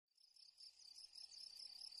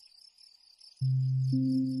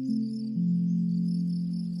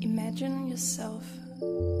Imagine yourself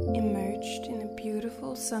immersed in a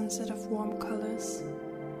beautiful sunset of warm colors,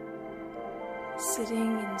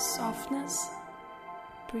 sitting in softness,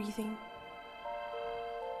 breathing.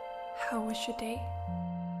 How was your day?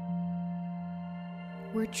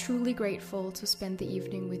 We're truly grateful to spend the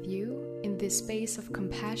evening with you in this space of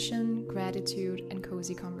compassion, gratitude, and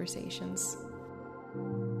cozy conversations.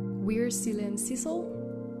 We're Sile and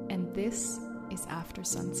Sissel, and this is After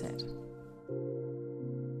Sunset.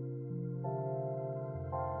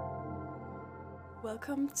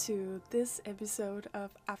 Welcome to this episode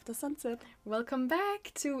of After Sunset. Welcome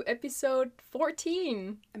back to episode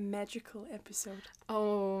 14. A magical episode.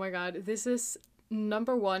 Oh my god, this is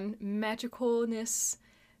number one magical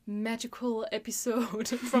episode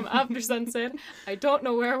from After Sunset. I don't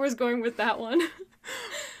know where I was going with that one.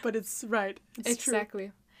 But it's right. It's exactly.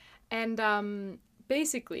 True. And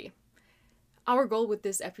basically, our goal with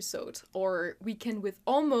this episode, or we can with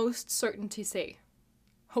almost certainty say,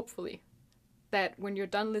 hopefully, that when you're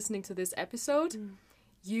done listening to this episode,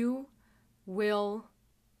 you will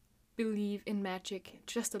believe in magic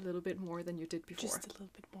just a little bit more than you did before. Just a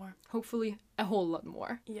little bit more. Hopefully, a whole lot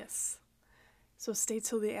more. Yes. So stay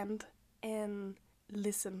till the end and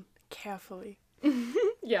listen carefully.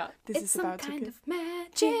 Yeah. This is about some kind to of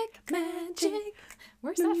magic.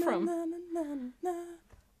 Where's that from?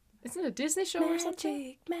 Isn't it a Disney show or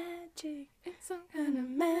something? Magic. It's some kind of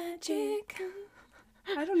magic.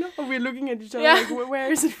 I don't know. We're looking at each other Yeah. like,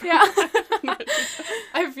 where is it from? Yeah.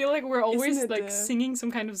 I feel like we're always Isn't it, singing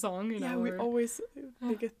some kind of song, Yeah, we always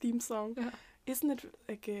make a theme song. Yeah. Isn't it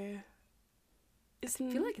like a... I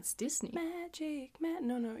feel like it's Disney. Magic,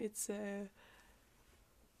 no, it's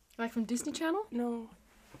Like from Disney Channel? no,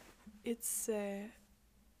 it's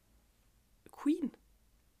Queen.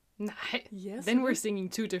 Nah. Yes. Then we're singing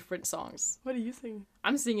two different songs. What are you singing?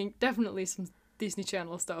 I'm singing definitely some Disney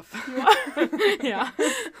Channel stuff. You are? Yeah.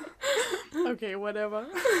 Okay, whatever.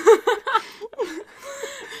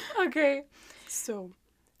 Okay. So,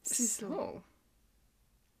 Sissel,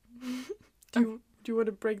 So. do you want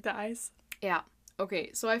to break the ice? Yeah.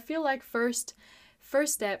 Okay. So I feel like first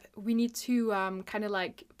step, we need to kind of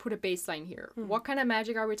like put a baseline here. What kind of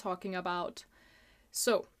magic are we talking about?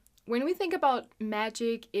 So when we think about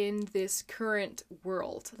magic in this current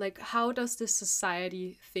world, like how does this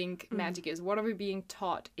society think magic is? What are we being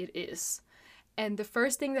taught it is? And the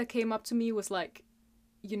first thing that came up to me was like,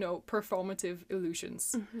 performative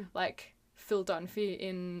illusions. Like Phil Dunphy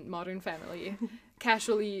in Modern Family.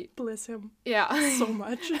 Casually. Bless him. Yeah. So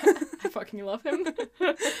much. I fucking love him.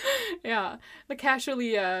 Yeah. Like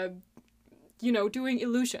casually, doing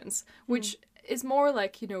illusions, which is more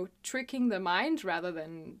like, tricking the mind rather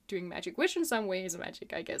than doing magic, which in some ways is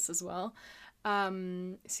magic, I guess, as well.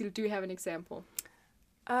 So do you have an example?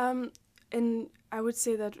 And I would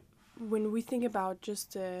say that when we think about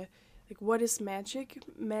just like what is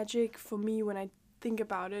magic for me when I think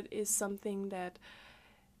about it is something that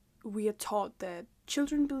we are taught that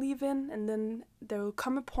children believe in, and then there will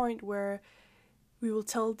come a point where we will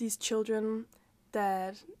tell these children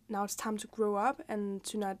that now it's time to grow up and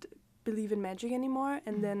to not believe in magic anymore,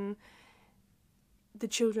 and then the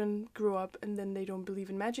children grow up and then they don't believe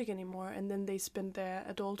in magic anymore, and then they spend their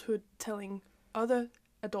adulthood telling other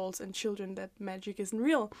adults and children that magic isn't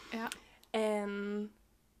real. Yeah. And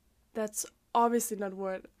that's obviously not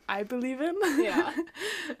what I believe in. Yeah.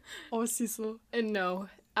 Or Sissel. And no,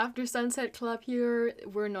 After Sunset Club here,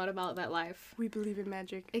 we're not about that life. We believe in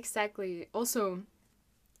magic. Exactly. Also,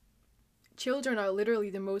 children are literally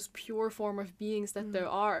the most pure form of beings that there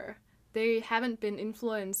are. They haven't been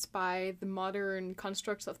influenced by the modern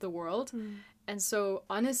constructs of the world. And so,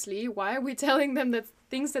 honestly, why are we telling them that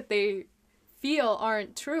things that they feel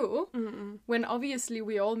aren't true when obviously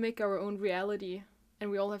we all make our own reality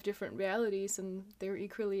and we all have different realities and they're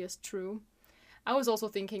equally as true? I was also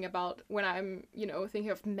thinking about when I'm, thinking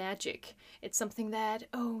of magic. It's something that,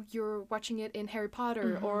 you're watching it in Harry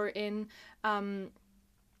Potter or in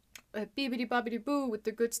Bibbidi Bobbidi Boo with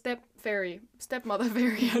the good stepmother fairy.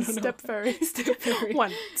 I don't know. Step fairy. Step fairy.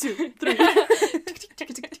 1, 2, 3.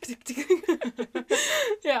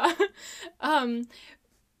 Yeah.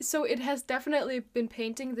 So it has definitely been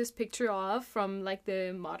painting this picture of, from like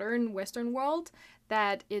the modern Western world,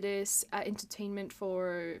 that it is entertainment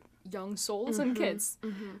for young souls and kids.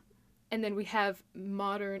 And then we have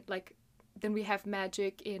magic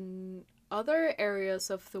in other areas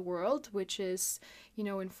of the world, which is,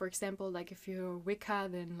 in, for example, like if you're Wicca,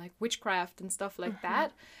 then like witchcraft and stuff like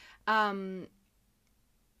that.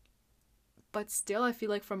 But still, I feel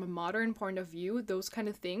like from a modern point of view, those kind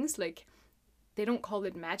of things, like, they don't call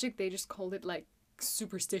it magic, they just call it like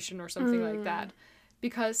superstition or something like that.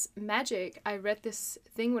 Because magic, I read this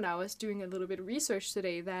thing when I was doing a little bit of research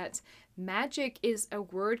today, that magic is a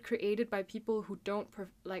word created by people who don't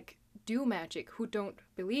do magic, who don't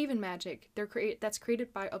believe in magic. That's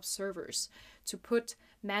created by observers to put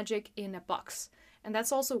magic in a box. And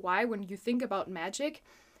that's also why when you think about magic,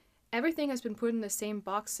 everything has been put in the same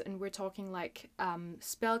box, and we're talking like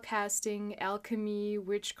spell casting, alchemy,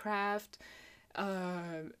 witchcraft,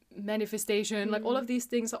 manifestation, like all of these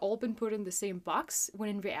things have all been put in the same box, when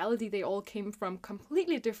in reality they all came from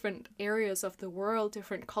completely different areas of the world,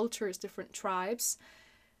 different cultures, different tribes.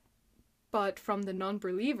 But from the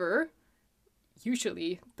non-believer,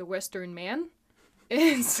 usually the Western man,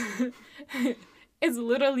 it's it's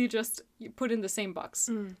literally just you put in the same box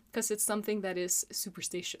because it's something that is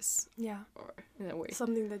superstitious. Yeah. Or in a way.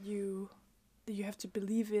 Something that you have to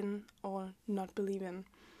believe in or not believe in.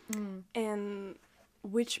 And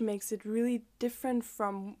which makes it really different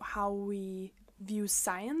from how we view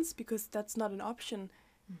science, because that's not an option.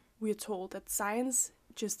 We're told that science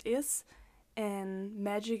just is, and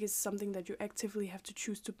magic is something that you actively have to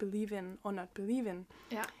choose to believe in or not believe in.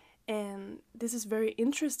 Yeah. And this is very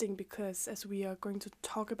interesting because, as we are going to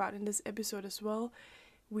talk about in this episode as well,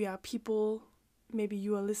 we are people, maybe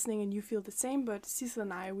you are listening and you feel the same, but Cecil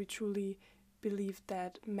and I, we truly believe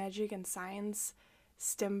that magic and science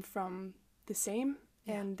stem from the same,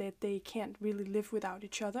 and that they can't really live without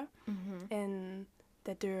each other, and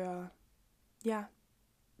that they're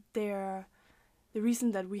the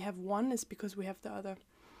reason that we have one is because we have the other.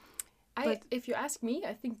 If you ask me,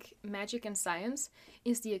 I think magic and science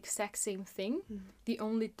is the exact same thing. The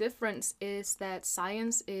only difference is that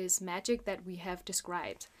science is magic that we have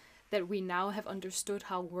described, that we now have understood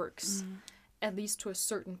how it works, at least to a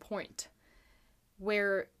certain point.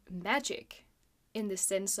 Where magic, in the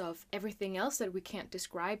sense of everything else that we can't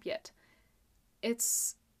describe yet,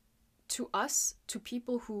 it's to us, to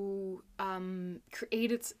people who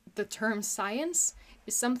created the term science,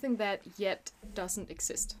 is something that yet doesn't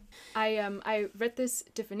exist. I read this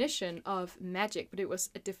definition of magic, but it was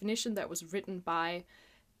a definition that was written by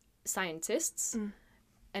scientists,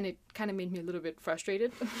 and it kind of made me a little bit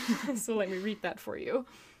frustrated. So let me read that for you.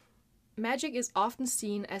 Magic is often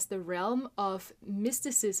seen as the realm of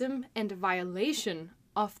mysticism and violation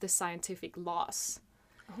of the scientific laws.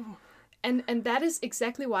 Oh. And that is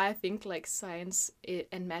exactly why I think like science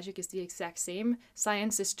and magic is the exact same.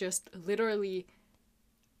 Science is just literally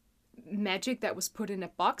magic that was put in a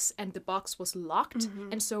box, and the box was locked,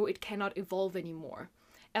 and so it cannot evolve anymore.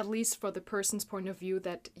 At least for the person's point of view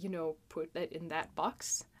that, put that in that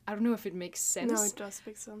box. I don't know if it makes sense. No, it does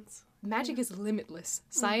make sense. Magic is limitless.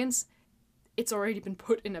 Science, it's already been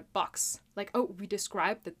put in a box. Like, oh, we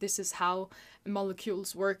described that this is how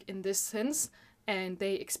molecules work in this sense, and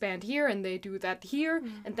they expand here and they do that here,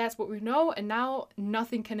 and that's what we know, and now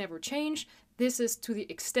nothing can ever change. This is to the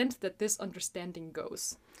extent that this understanding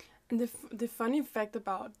goes. And the funny fact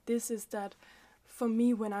about this is that for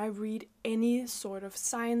me, when I read any sort of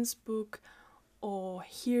science book or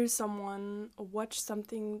hear someone or watch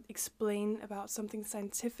something explain about something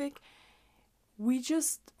scientific, we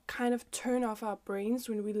just kind of turn off our brains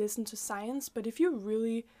when we listen to science. But if you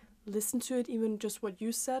really listen to it, even just what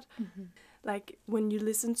you said, like when you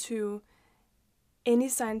listen to any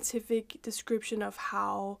scientific description of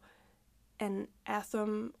how an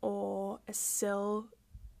atom or a cell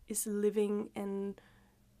is living and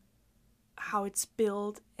how it's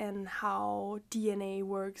built and how DNA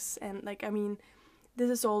works, and this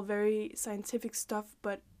is all very scientific stuff,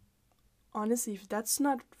 but honestly, if that's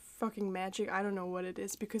not fucking magic, I don't know what it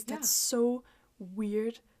is, because that's so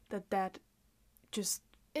weird that just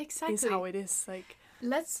is how it is. Like,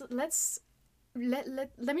 let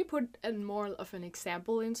me put a more of an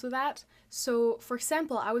example into that. So, for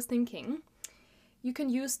example, I was thinking you can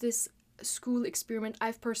use this school experiment.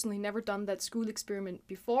 I've personally never done that school experiment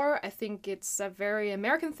before. I think it's a very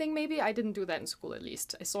American thing, maybe. I didn't do that in school, at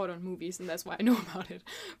least. I saw it on movies, and that's why I know about it.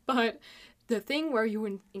 But the thing where you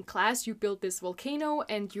in class, you build this volcano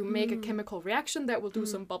and you make a chemical reaction that will do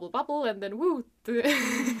some bubble, and then woo,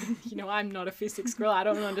 I'm not a physics girl, I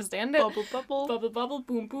don't understand it. Bubble,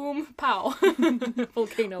 boom, boom, pow.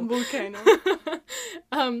 Volcano.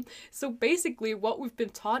 So basically what we've been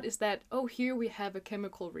taught is that, here we have a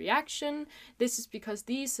chemical reaction. This is because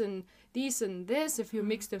these and this, if you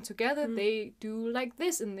mix them together, they do like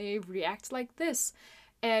this and they react like this.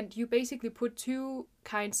 And you basically put two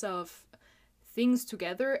kinds of things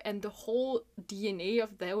together, and the whole DNA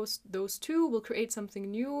of those two will create something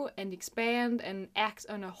new and expand and act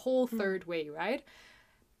on a whole third way, right?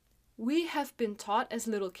 We have been taught as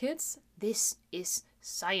little kids, this is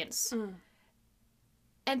science.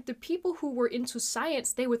 And the people who were into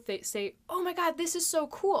science, they would say, oh my god, this is so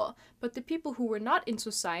cool. But the people who were not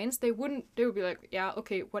into science, they would be like, yeah,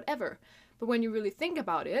 okay, whatever. But when you really think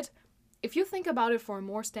about it, if you think about it for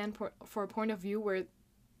a point of view where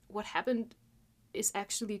what happened is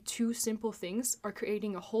actually two simple things are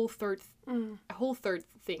creating a whole third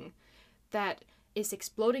thing that is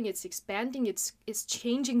exploding, it's expanding, it's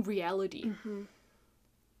changing reality. Mm-hmm.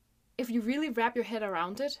 If you really wrap your head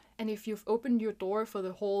around it, and if you've opened your door for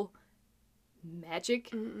the whole magic,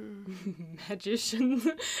 magician,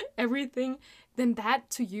 everything, then that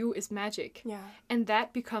to you is magic. Yeah. And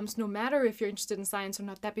that becomes, no matter if you're interested in science or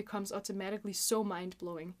not, that becomes automatically so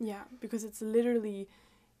mind-blowing. Yeah, because it's literally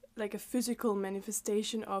like a physical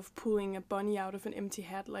manifestation of pulling a bunny out of an empty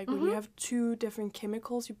hat. Like when you have two different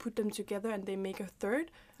chemicals, you put them together and they make a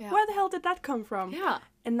third. Yeah. Where the hell did that come from? Yeah.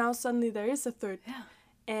 And now suddenly there is a third. Yeah.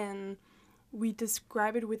 And we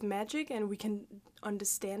describe it with magic and we can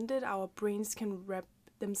understand it. Our brains can wrap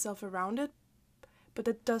themselves around it. But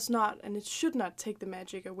that does not, and it should not, take the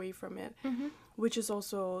magic away from it. Mm-hmm. Which is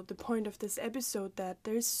also the point of this episode, that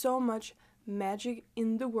there is so much magic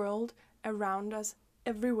in the world around us,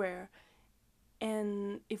 everywhere.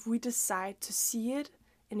 And if we decide to see it,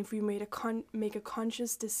 and if we make a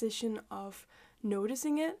conscious decision of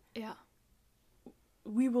noticing it, Yeah.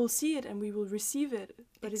 we will see it and we will receive it.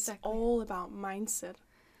 But Exactly. It's all about mindset.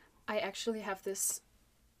 I actually have this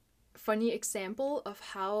funny example of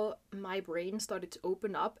how my brain started to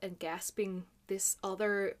open up and grasping this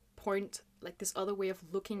other point, like this other way of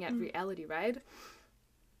looking at reality, right?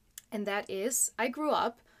 And that is, I grew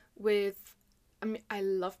up with, I mean, I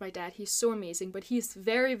love my dad, he's so amazing, but he's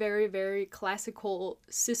very, very, very classical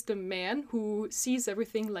system man who sees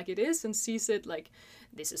everything like it is and sees it like,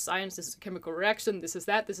 this is science, this is a chemical reaction, this is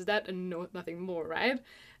that, and no, nothing more, right?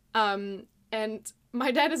 And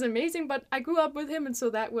my dad is amazing, but I grew up with him, and so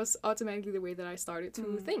that was automatically the way that I started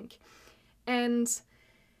to think. And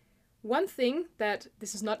one thing that,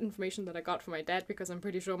 this is not information that I got from my dad, because I'm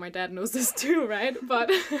pretty sure my dad knows this too, right?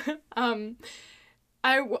 But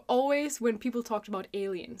always, when people talked about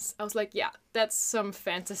aliens, I was like, yeah, that's some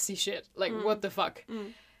fantasy shit. Like, what the fuck?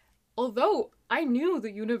 Although I knew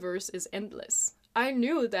the universe is endless. I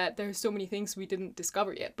knew that there's so many things we didn't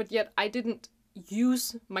discover yet, but yet I didn't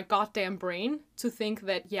use my goddamn brain to think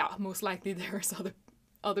that, yeah, most likely there's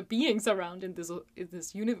other beings around in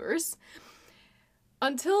this universe.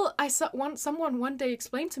 Until I saw someone one day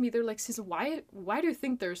explained to me, they're like, Sis, why do you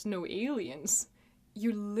think there's no aliens?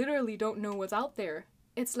 You literally don't know what's out there.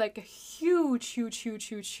 It's like a huge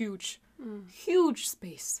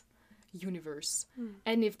space universe.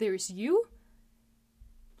 And if there's you,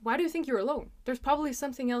 why do you think you're alone? There's probably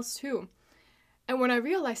something else too. And when I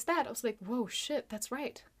realized that, I was like, whoa, shit, that's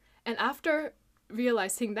right. And after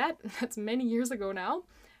realizing that, that's many years ago now,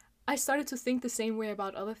 I started to think the same way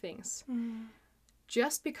about other things.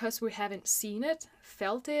 Just because we haven't seen it,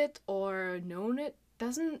 felt it, or known it,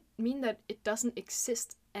 doesn't mean that it doesn't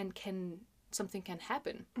exist and something can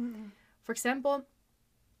happen. For example,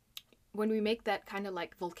 when we make that kind of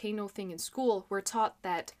like volcano thing in school, we're taught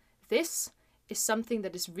that this is something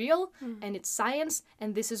that is real and it's science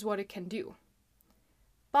and this is what it can do.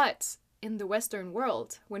 But in the Western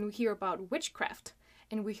world, when we hear about witchcraft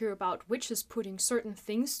and we hear about witches putting certain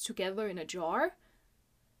things together in a jar,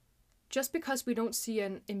 just because we don't see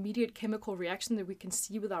an immediate chemical reaction that we can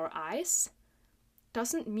see with our eyes,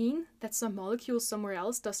 doesn't mean that some molecule somewhere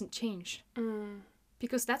else doesn't change.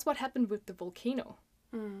 Because that's what happened with the volcano.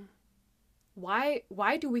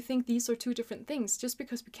 Why do we think these are two different things? Just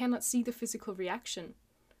because we cannot see the physical reaction.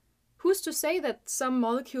 Who's to say that some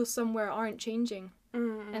molecules somewhere aren't changing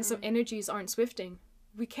and some energies aren't swifting?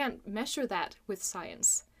 We can't measure that with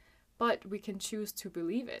science, but we can choose to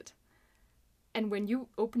believe it. And when you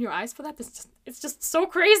open your eyes for that, it's just so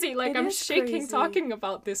crazy. Like, I'm shaking crazy talking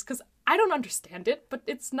about this because I don't understand it, but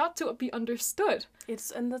it's not to be understood.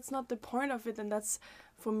 And that's not the point of it. And that's,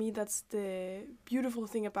 for me, that's the beautiful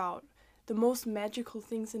thing about the most magical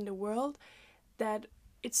things in the world, that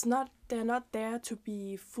they're not there to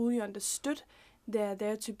be fully understood. They're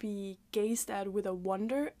there to be gazed at with a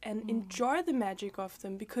wonder and enjoy the magic of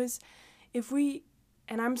them. Because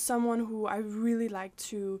and I'm someone who I really like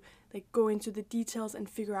to go into the details and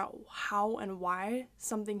figure out how and why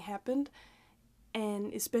something happened,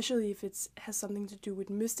 and especially if it has something to do with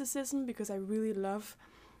mysticism, because I really love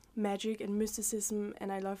magic and mysticism,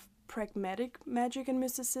 and I love pragmatic magic and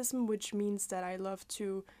mysticism, which means that I love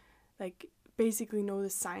to basically know the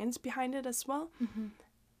science behind it as well.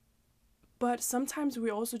 But sometimes we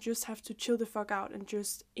also just have to chill the fuck out and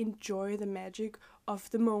just enjoy the magic of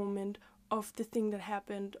the moment, of the thing that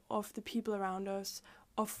happened, of the people around us,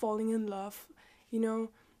 of falling in love. You know,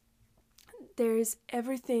 there's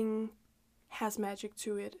everything has magic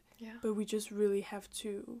to it, Yeah. but we just really have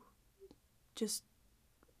to just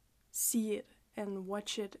see it and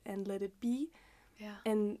watch it and let it be. Yeah.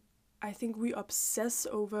 And I think we obsess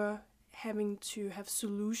over having to have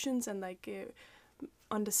solutions and like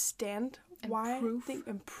understand And why proof.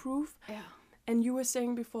 and proof. Yeah. And you were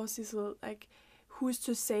saying before, Cecil, like, who's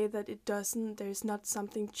to say that it doesn't, there's not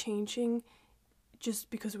something changing just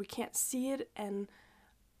because we can't see it? And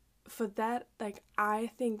for that, like,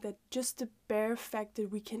 I think that just the bare fact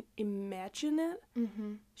that we can imagine it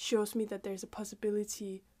Mm-hmm. shows me that there's a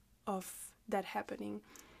possibility of that happening.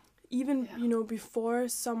 Even, Yeah. you know, before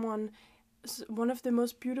one of the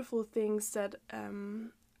most beautiful things that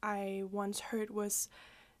I once heard was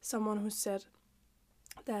someone who said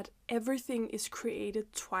that everything is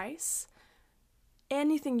created twice.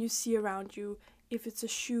 Anything you see around you, if it's a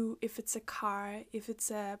shoe, if it's a car, if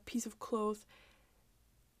it's a piece of cloth,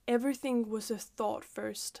 everything was a thought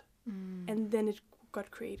first, and then it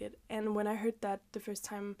got created. And when I heard that the first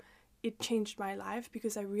time, it changed my life,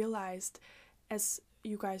 because I realized, as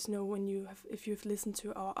you guys know, if you've listened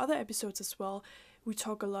to our other episodes as well, we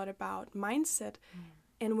talk a lot about mindset.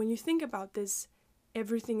 And when you think about this,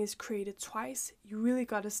 everything is created twice, you really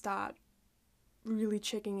got to start really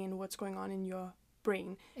checking in what's going on in your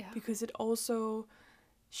brain. Yeah. Because it also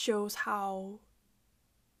shows how,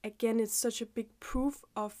 again, it's such a big proof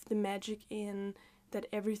of the magic in that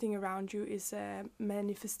everything around you is a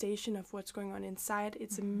manifestation of what's going on inside.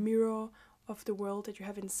 It's a mirror of the world that you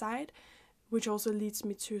have inside, which also leads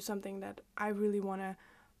me to something that I really want to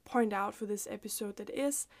point out for this episode, that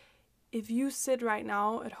is, if you sit right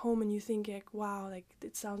now at home and you think, like, wow, like,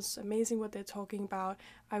 it sounds amazing what they're talking about,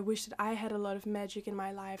 I wish that I had a lot of magic in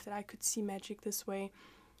my life, that I could see magic this way.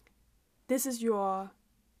 This is your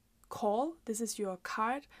call, this is your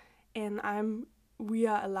card, and we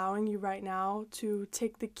are allowing you right now to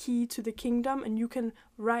take the key to the kingdom, and you can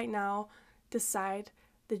right now decide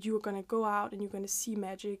that you are going to go out and you're going to see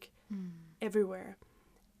magic everywhere.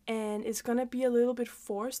 And it's going to be a little bit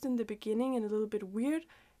forced in the beginning and a little bit weird,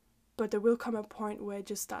 but there will come a point where it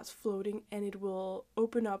just starts floating, and it will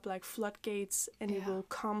open up like floodgates, and it will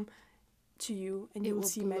come to you, and you will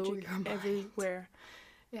see magic everywhere.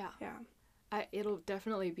 Yeah. Yeah. It'll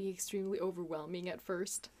definitely be extremely overwhelming at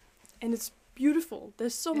first. And it's beautiful.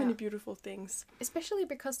 There's so many beautiful things. Especially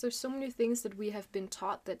because there's so many things that we have been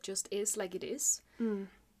taught that just is like it is.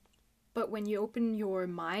 But when you open your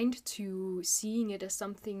mind to seeing it as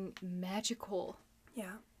something magical,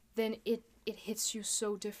 then it hits you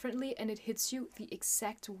so differently, and it hits you the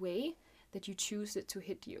exact way that you choose it to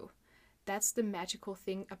hit you. That's the magical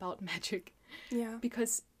thing about magic. Yeah.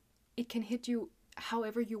 Because it can hit you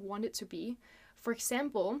however you want it to be. For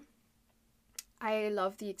example, I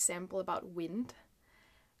love the example about wind.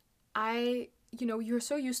 You're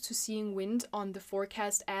so used to seeing wind on the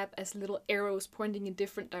forecast app as little arrows pointing in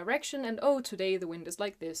different direction, and oh, today the wind is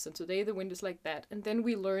like this, and today the wind is like that. And then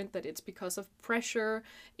we learned that it's because of pressure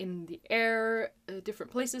in the air,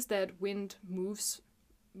 different places, that wind moves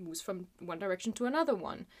from one direction to another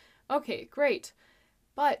one. Okay, great.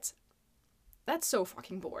 But that's so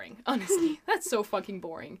fucking boring, honestly. That's so fucking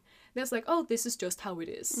boring. There's like, oh, this is just how it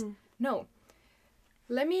is. No.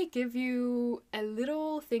 Let me give you a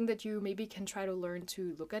little thing that you maybe can try to learn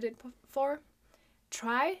to look at it for.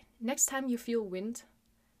 Try, next time you feel wind,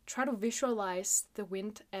 try to visualize the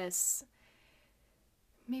wind as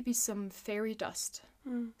maybe some fairy dust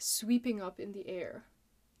sweeping up in the air,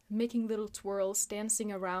 making little twirls,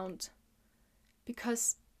 dancing around,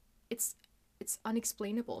 because it's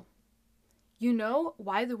unexplainable. You know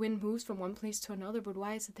why the wind moves from one place to another, but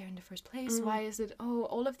why is it there in the first place? Why is it,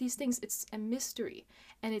 all of these things? It's a mystery,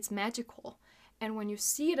 and it's magical. And when you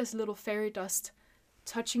see it as little fairy dust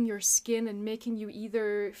touching your skin and making you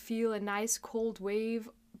either feel a nice cold wave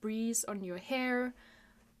breeze on your hair,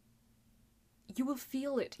 you will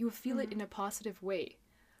feel it. You will feel it in a positive way.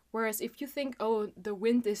 Whereas if you think, oh, the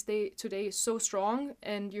wind today is so strong,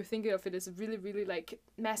 and you think of it as a really, really like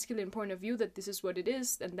masculine point of view, that this is what it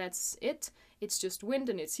is, and that's it. It's just wind,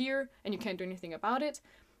 and it's here, and you can't do anything about it.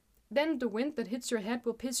 Then the wind that hits your head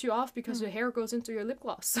will piss you off because your hair goes into your lip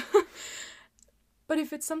gloss. But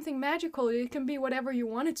if it's something magical, it can be whatever you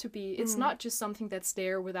want it to be. It's not just something that's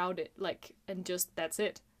there without it, like, and just that's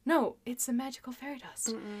it. No, it's a magical fairy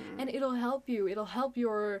dust. And it'll help you. It'll help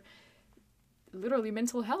your literally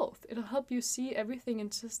mental health. It'll help you see everything in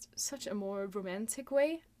just such a more romantic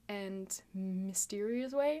way and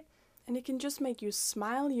mysterious way. And it can just make you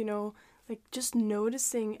smile, like just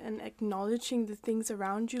noticing and acknowledging the things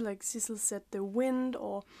around you, like Cecil said, the wind,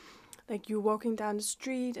 or like you're walking down the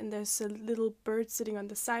street and there's a little bird sitting on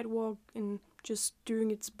the sidewalk and just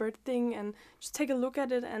doing its bird thing, and just take a look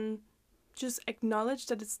at it and just acknowledge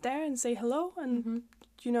that it's there and say hello. And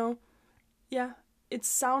yeah, it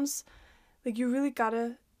sounds like you really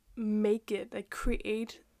gotta make it, like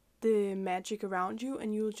create the magic around you,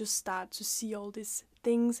 and you'll just start to see all these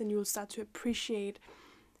things and you'll start to appreciate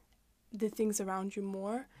the things around you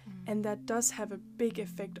more. And that does have a big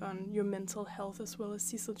effect on your mental health as well, as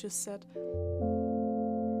Cecil just said.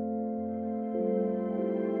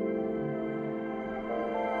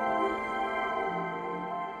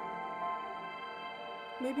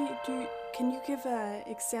 Maybe can you give an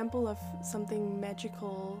example of something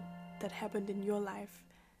magical that happened in your life?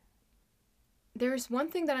 There's one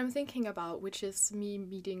thing that I'm thinking about, which is me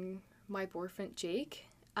meeting my boyfriend Jake,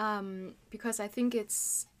 because I think it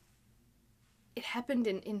happened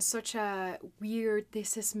in such a weird,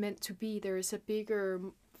 this is meant to be, there is a bigger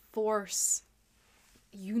force,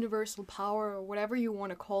 universal power, or whatever you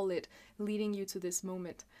want to call it, leading you to this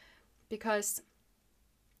moment. Because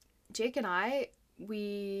Jake and I,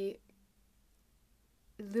 we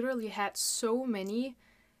literally had so many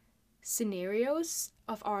scenarios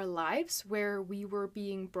of our lives where we were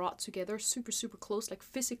being brought together super, super close, like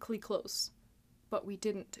physically close, but we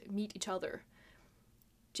didn't meet each other.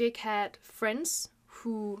 Jake had friends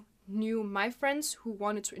who knew my friends who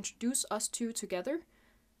wanted to introduce us two together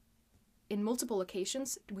in multiple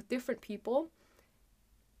occasions with different people.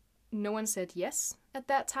 No one said yes at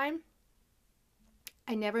that time.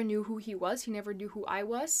 I never knew who he was. He never knew who I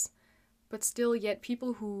was. But still, yet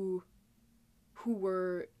people who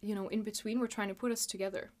were, in between were trying to put us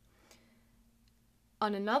together.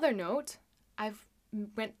 On another note, I've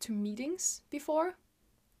went to meetings before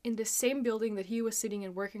in the same building that he was sitting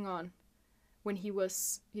and working on when he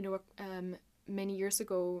was, many years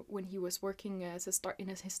ago when he was working in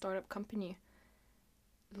his startup company.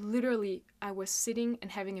 Literally, I was sitting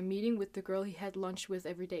and having a meeting with the girl he had lunch with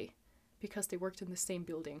every day because they worked in the same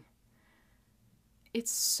building.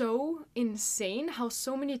 It's so insane how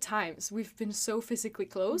so many times we've been so physically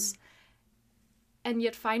close, and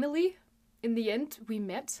yet finally, in the end, we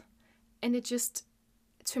met, and it just,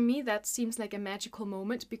 to me, that seems like a magical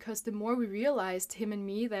moment, because the more we realized, him and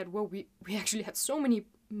me, that, well, we actually had so many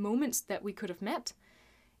moments that we could have met.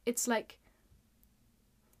 It's like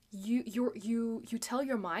you tell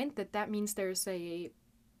your mind that means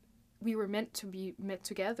we were meant to be met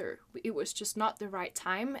together. It was just not the right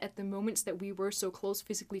time at the moments that we were so close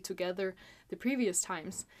physically together the previous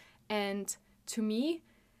times. And to me,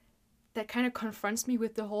 that kind of confronts me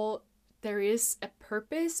with the whole, there is a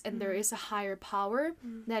purpose and there is a higher power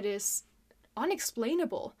that is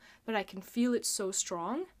unexplainable, but I can feel it so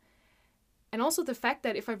strong. And also the fact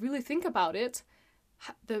that if I really think about it,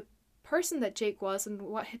 the person that Jake was and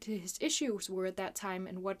what his issues were at that time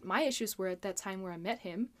and what my issues were at that time where I met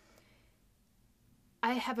him,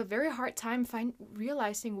 I have a very hard time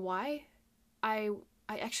realizing why I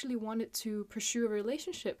actually wanted to pursue a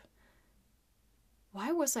relationship.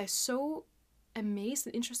 Why was I so amazed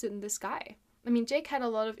and interested in this guy? I mean, Jake had a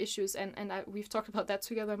lot of issues, and we've talked about that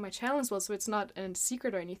together on my channel as well, so it's not a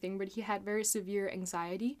secret or anything, but he had very severe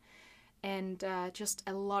anxiety and just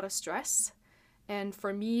a lot of stress. And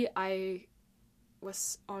for me, I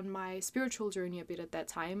was on my spiritual journey a bit at that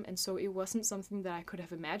time, and so it wasn't something that I could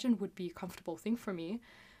have imagined would be a comfortable thing for me.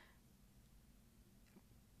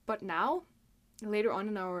 But now, later on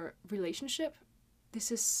in our relationship,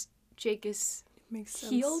 Jake is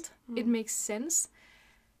healed. It makes sense.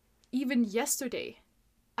 Even yesterday,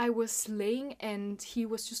 I was laying and he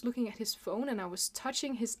was just looking at his phone, and I was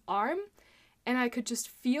touching his arm, and I could just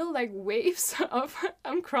feel like waves of,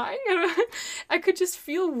 I'm crying, I could just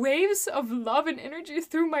feel waves of love and energy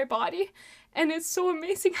through my body. And it's so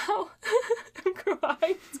amazing how, I'm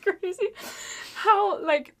crying, it's crazy, how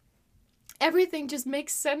like everything just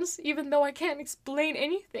makes sense even though I can't explain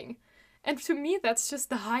anything. And to me, that's just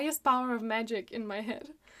the highest power of magic in my head.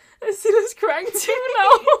 I see this crying too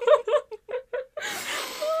now.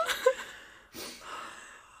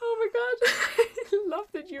 Oh my god. I love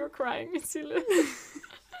that you're crying, Sille.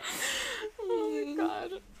 Oh my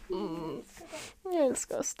god. Jag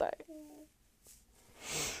älskar dig.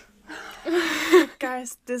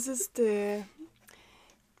 Guys, this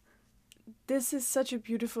is such a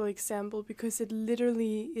beautiful example, because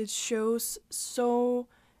it shows so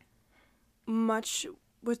much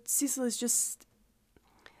what Cecil is just,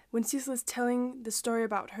 when Cecil is telling the story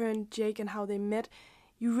about her and Jake and how they met,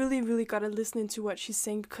 you really, really gotta listen into what she's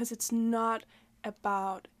saying, because it's not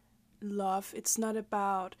about love. It's not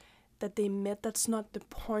about that they met. That's not the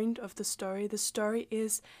point of the story. The story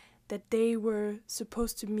is that they were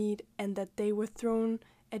supposed to meet and that they were thrown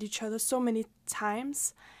at each other so many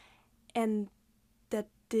times, and that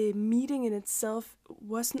the meeting in itself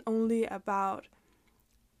wasn't only about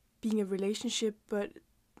being a relationship, but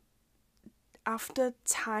after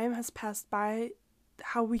time has passed by,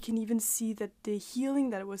 how we can even see that the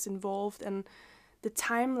healing that was involved and the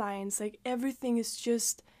timelines, like everything is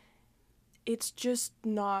just, it's just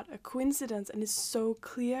not a coincidence, and it's so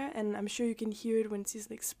clear, and I'm sure you can hear it when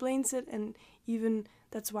Sissel explains it, and even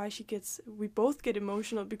that's why we both get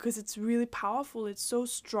emotional, because it's really powerful, it's so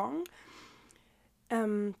strong.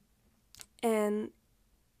 And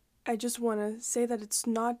I just want to say that it's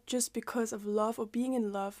not just because of love or being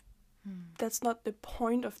in love. That's not the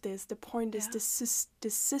point of this. The point is the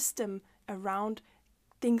system around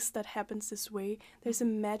things that happens this way. There's a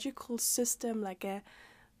magical system, like a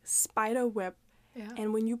spider web,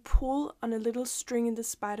 and when you pull on a little string in the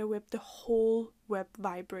spider web, the whole web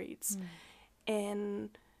vibrates,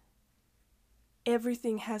 and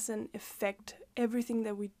everything has an effect. Everything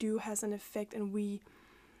that we do has an effect, and we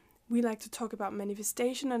like to talk about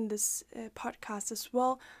manifestation on this podcast as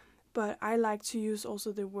well, but I like to use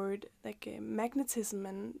also the word like magnetism,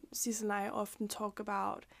 and Sissel and I often talk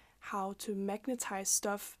about how to magnetize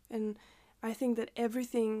stuff, and I think that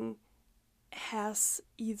everything has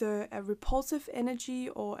either a repulsive energy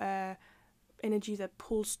or a energy that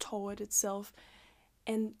pulls toward itself,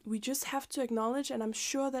 and we just have to acknowledge, and I'm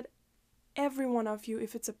sure that every one of you,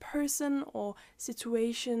 if it's a person or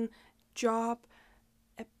situation, job,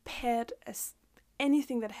 a pet,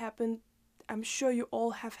 anything that happened, I'm sure you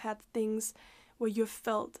all have had things where you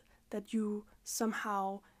felt that you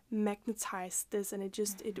somehow magnetized this, and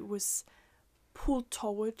it was pulled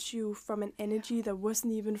towards you from an energy that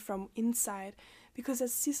wasn't even from inside. Because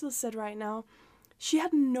as Sissel said right now, she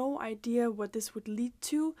had no idea what this would lead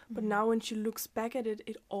to, but now when she looks back at it,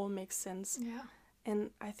 it all makes sense. Yeah.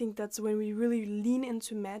 And I think that's when we really lean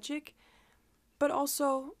into magic. But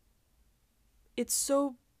also, it's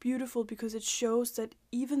so beautiful because it shows that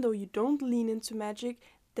even though you don't lean into magic,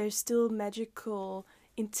 there's still magical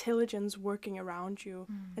intelligence working around you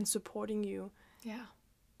and supporting you. Yeah.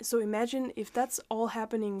 So imagine if that's all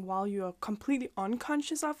happening while you're completely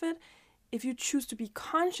unconscious of it. If you choose to be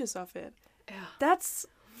conscious of it, that's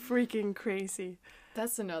freaking crazy.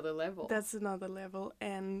 That's another level. That's another level,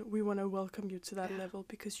 and we want to welcome you to that level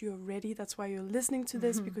because you're ready. That's why you're listening to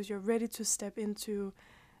this, because you're ready to step into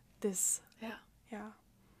this. Yeah.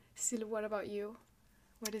 Sissel, what about you?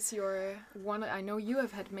 What is your one? I know you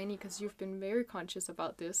have had many because you've been very conscious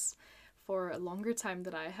about this for a longer time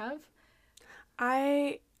than I have.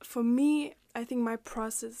 For me, I think my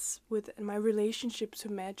process with my relationship to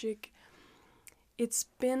magic, it's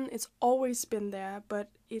always been there, but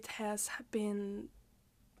it has been,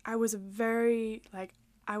 I was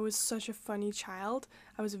such a funny child.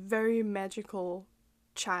 I was a very magical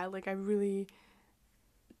child. Like I really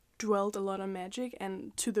dwelled a lot on magic,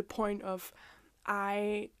 and to the point of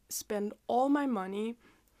I spent all my money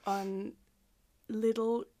on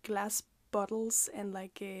little glass bottles and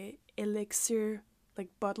like a elixir like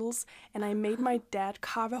bottles, and I made my dad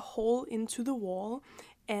carve a hole into the wall,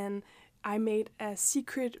 and I made a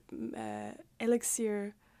secret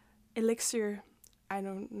elixir, I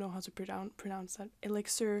don't know how to pronounce that,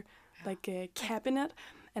 elixir, like a cabinet,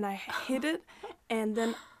 and I hid it, and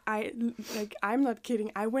then I'm not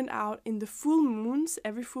kidding, I went out in the full moons,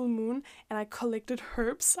 every full moon, and I collected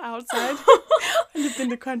herbs outside. I lived in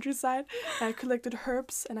the countryside, and I collected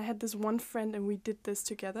herbs, and I had this one friend, and we did this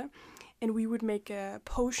together. And we would make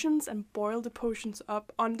potions and boil the potions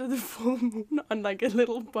up under the full moon on like a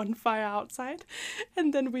little bonfire outside.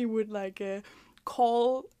 And then we would like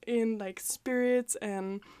call in like spirits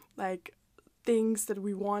and like things that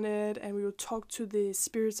we wanted. And we would talk to the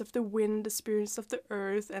spirits of the wind, the spirits of the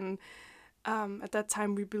earth. And at that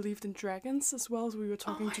time we believed in dragons as well. So we were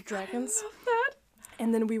talking to dragons. I love that.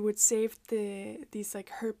 And then we would save these like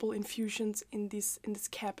herbal infusions in this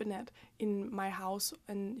cabinet in my house,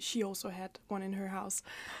 and she also had one in her house.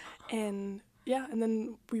 And and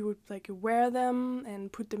then we would like wear them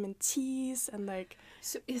and put them in teas and like.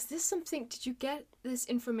 So is this something, did you get this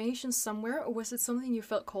information somewhere, or was it something you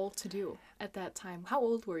felt called to do at that time? How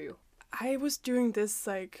old were you? I was doing this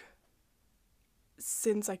like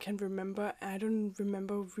since I can remember. I don't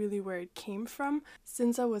remember really where it came from.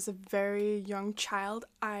 Since I was a very young child,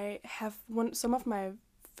 I have some of my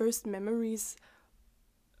first memories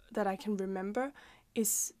that I can remember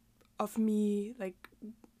is of me like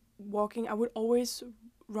walking. I would always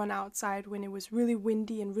run outside when it was really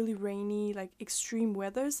windy and really rainy, like extreme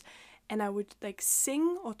weathers, and I would like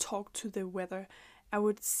sing or talk to the weather. I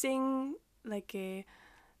would sing like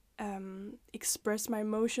express my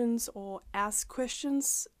emotions or ask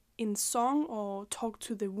questions in song, or talk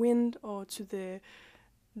to the wind or to the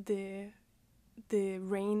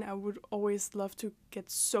rain. I would always love to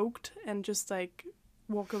get soaked and just like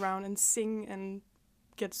walk around and sing and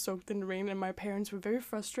get soaked in the rain, and my parents were very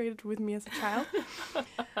frustrated with me as a child.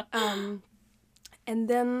 And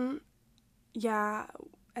then, yeah,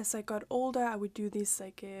 as I got older, I would do these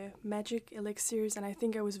like magic elixirs, and I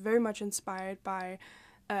think I was very much inspired by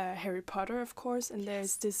Harry Potter, of course. And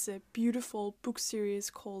there's this beautiful book series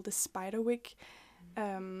called the Spiderwick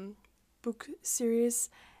book series,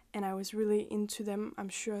 and I was really into them. I'm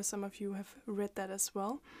sure some of you have read that as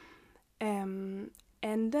well.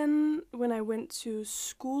 And then when I went to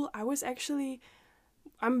school,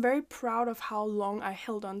 I'm very proud of how long I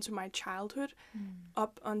held on to my childhood.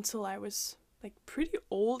 Up until I was like pretty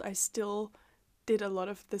old, I still did a lot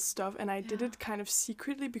of this stuff, and I did it kind of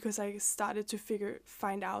secretly because I started to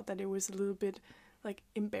find out that it was a little bit like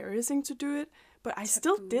embarrassing to do it, but I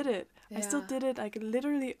still did it. I still did it like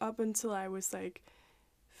literally up until I was like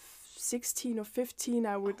 16 or 15.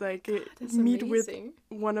 I would meet with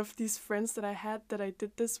one of these friends that I had that I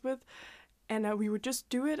did this with, and we would just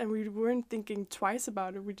do it, and we weren't thinking twice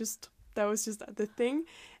about it. That was just the thing.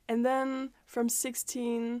 And then from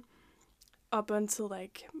 16 up until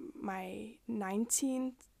like my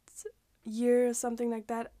 19th year or something like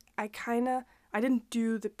that, I didn't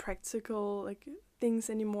do the practical like things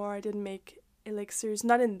anymore. I didn't make elixirs,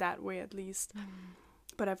 not in that way at least.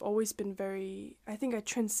 But I've always been I think I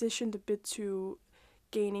transitioned a bit to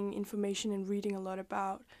gaining information and reading a lot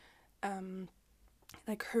about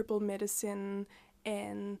like herbal medicine,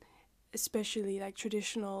 and especially like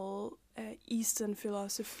traditional Eastern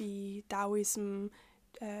philosophy, Taoism,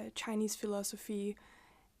 Chinese philosophy,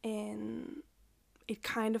 and it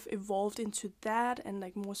kind of evolved into that, and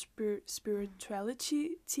like more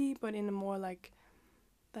spirituality, but in a more I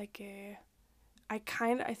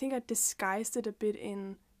think I disguised it a bit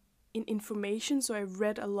in information, so I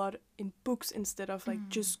read a lot in books instead of like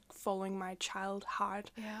just following my child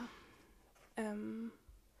heart. Yeah. And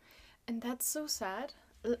that's so sad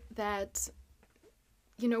that,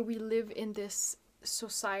 you know, we live in this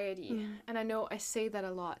society, and I know I say that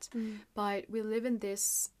a lot, but we live in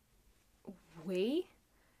this way,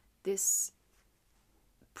 this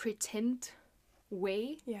pretend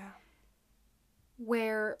way,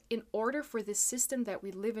 where in order for this system that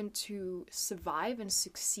we live in to survive and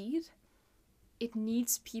succeed, it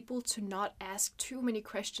needs people to not ask too many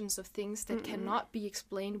questions of things that cannot be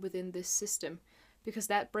explained within this system, because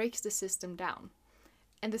that breaks the system down.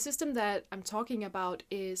 And the system that I'm talking about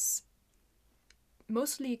is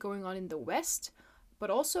mostly going on in the West, but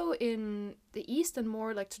also in the East and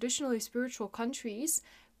more like traditionally spiritual countries,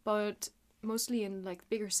 but mostly in like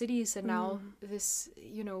bigger cities. And now this,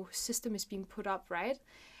 you know, system is being put up, right?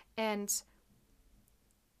 And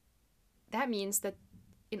that means that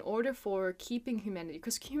in order for keeping humanity,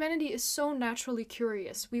 because humanity is so naturally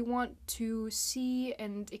curious, we want to see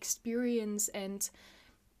and experience and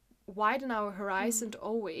widen our horizon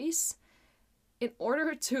always. In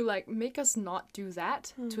order to like make us not do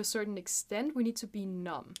that to a certain extent, we need to be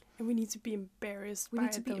numb. And we need to be embarrassed by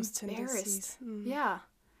those tendencies. Yeah.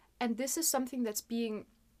 And this is something that's being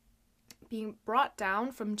brought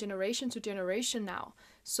down from generation to generation now.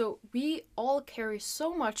 So we all carry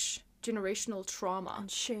so much generational trauma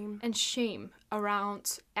and shame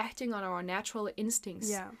around acting on our natural instincts.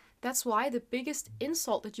 Yeah. That's why the biggest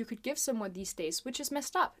insult that you could give someone these days, which is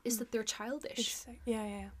messed up, is that they're childish.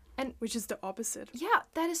 Yeah. And which is the opposite. Yeah,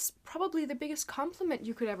 that is probably the biggest compliment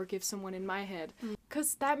you could ever give someone in my head.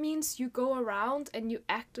 Because that means you go around and you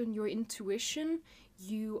act on your intuition,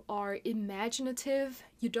 you are imaginative,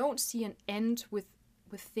 you don't see an end with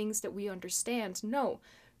things that we understand. No,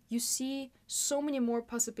 you see so many more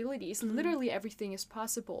possibilities. Literally everything is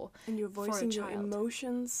possible. And you're voicing your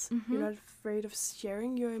emotions. You're not afraid of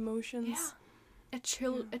sharing your emotions. Yeah. A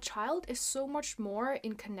child is so much more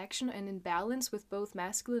in connection and in balance with both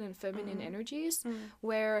masculine and feminine energies,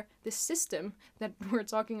 where the system that we're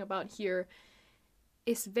talking about here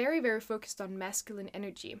is very, very focused on masculine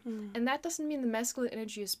energy. And that doesn't mean the masculine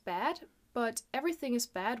energy is bad, but everything is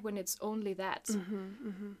bad when it's only that.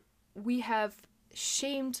 We have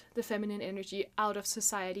shamed the feminine energy out of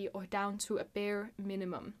society or down to a bare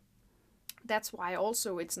minimum. That's why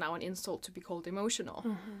also it's now an insult to be called emotional.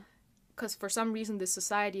 Because for some reason this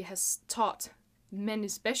society has taught men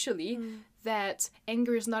especially that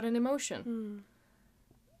anger is not an emotion.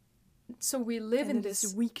 So we live in this...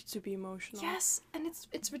 It's weak to be emotional. Yes, and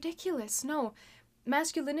it's ridiculous. No,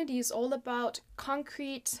 masculinity is all about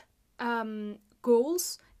concrete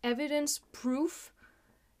goals, evidence, proof,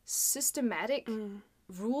 systematic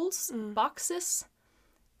rules, boxes,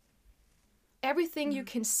 everything you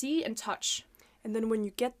can see and touch. And then when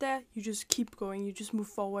you get there, you just keep going. You just move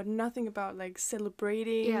forward. Nothing about like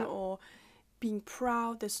celebrating or being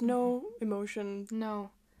proud. There's no emotion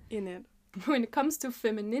in it. When it comes to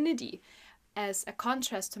femininity, as a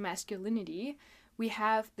contrast to masculinity, we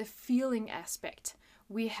have the feeling aspect.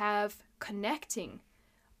 We have connecting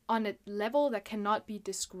on a level that cannot be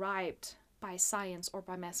described by science or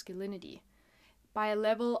by masculinity. By a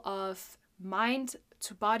level of mind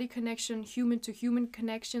to body connection, human to human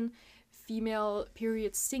connection, female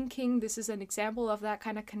period syncing. This is an example of that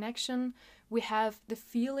kind of connection. We have the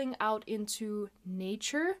feeling out into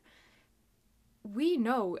nature. We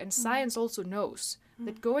know, and science also knows,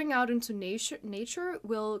 that going out into nature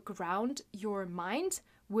will ground your mind,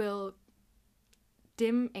 will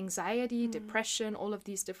dim anxiety, depression, all of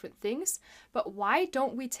these different things. But why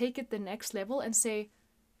don't we take it the next level and say,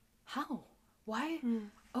 how? Why?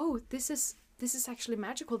 Oh, this is actually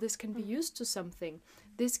magical. This can be used to something.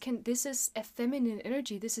 This is a feminine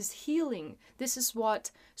energy. This is healing. This is what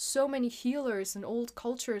so many healers and old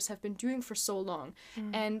cultures have been doing for so long.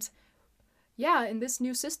 And yeah, in this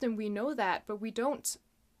new system we know that, but we don't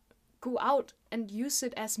go out and use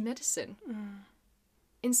it as medicine.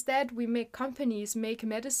 Instead, we make companies make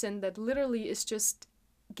medicine that literally is just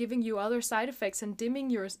giving you other side effects and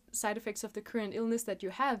dimming your side effects of the current illness that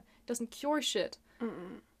you have. It doesn't cure shit.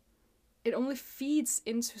 It only feeds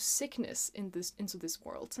into sickness into this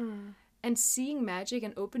world. And seeing magic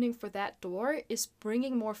and opening for that door is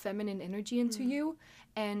bringing more feminine energy into you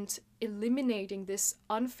and eliminating this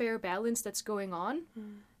unfair balance that's going on.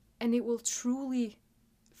 And it will truly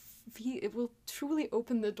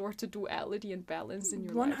open the door to duality and balance in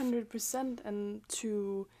your life. 100%, and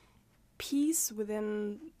to peace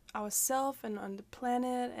within ourselves and on the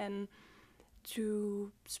planet, and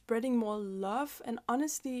to spreading more love. And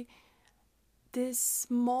honestly, the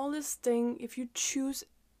smallest thing, if you choose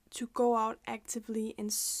to go out actively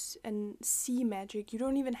and see magic, you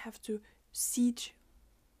don't even have to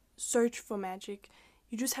search for magic.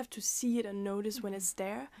 You just have to see it and notice when it's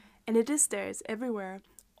there. And it is there. It's everywhere,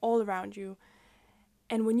 all around you.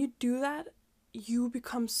 And when you do that, you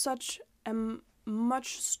become such a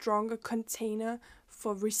much stronger container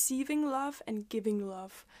for receiving love and giving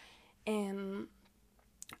love. And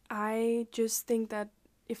I just think that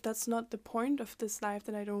if that's not the point of this life,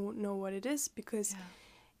 then I don't know what it is. Because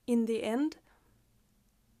in the end,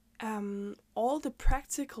 all the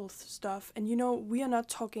practical stuff, and we are not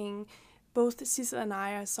talking, both Sissel and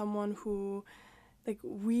I are someone who, like,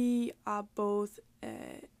 we are both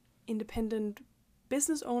independent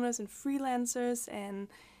business owners and freelancers, and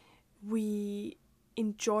we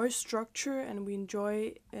enjoy structure, and we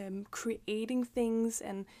enjoy creating things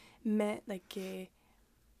and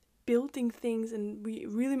building things, and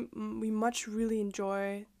we much really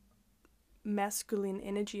enjoy masculine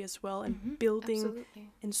energy as well, and building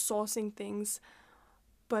Absolutely. and sourcing things.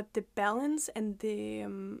 But the balance and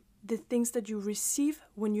the things that you receive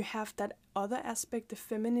when you have that other aspect, the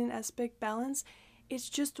feminine aspect balance, it's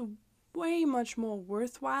just way much more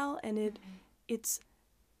worthwhile, and it's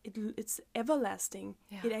everlasting.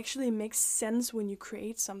 It actually makes sense when you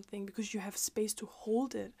create something, because you have space to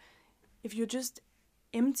hold it. If you're just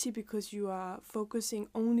empty because you are focusing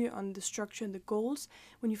only on the structure and the goals,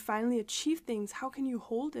 when you finally achieve things, how can you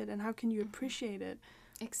hold it and how can you appreciate it?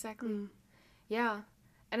 Exactly. Yeah.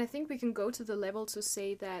 And I think we can go to the level to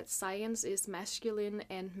say that science is masculine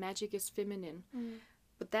and magic is feminine.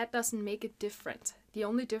 But that doesn't make it different. The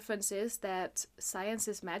only difference is that science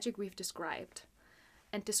is magic we've described.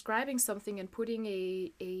 And describing something and putting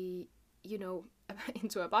a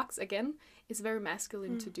into a box again is very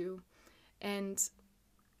masculine to do. And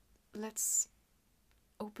let's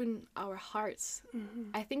open our hearts.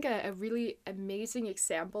 I think a really amazing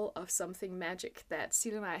example of something magic that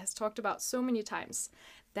Sila and I has talked about so many times,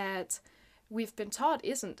 that we've been taught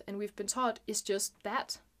isn't, and we've been taught is just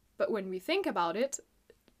that. But when we think about it,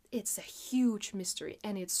 it's a huge mystery,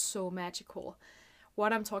 and it's so magical.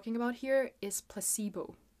 What I'm talking about here is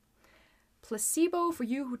placebo. Placebo, for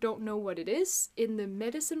you who don't know what it is, in the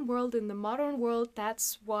medicine world, in the modern world,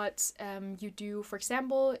 that's what you do, for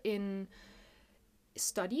example, in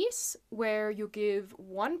studies where you give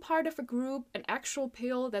one part of a group an actual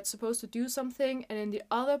pill that's supposed to do something, and in the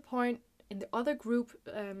other group,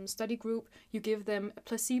 study group, you give them a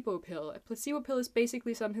placebo pill. A placebo pill is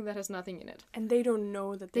basically something that has nothing in it. And they don't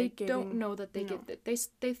know that they don't know that they give it.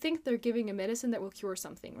 They think they're giving a medicine that will cure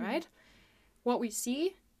something, right? What we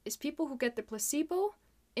see is people who get the placebo,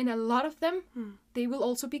 in a lot of them, they will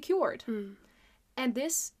also be cured. And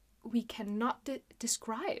this we cannot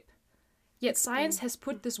describe. Yet science has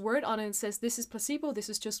put this word on it and says, this is placebo, this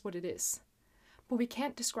is just what it is. But we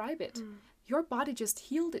can't describe it. Your body just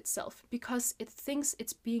healed itself because it thinks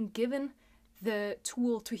it's being given the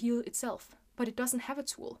tool to heal itself. But it doesn't have a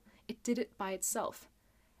tool. It did it by itself.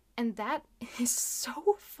 And that is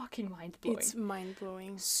so fucking mind-blowing. It's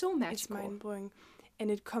mind-blowing. So magical. It's mind-blowing.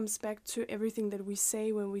 And it comes back to everything that we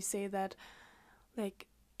say when we say that, like,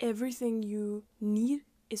 everything you need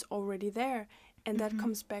is already there. And that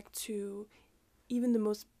comes back to even the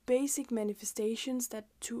most basic manifestations, that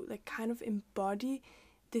to like kind of embody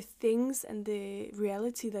the things and the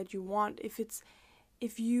reality that you want.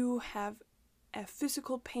 If you have a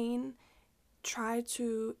physical pain, try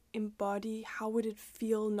to embody how would it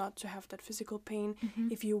feel not to have that physical pain.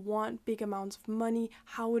 If you want big amounts of money,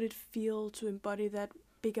 how would it feel to embody that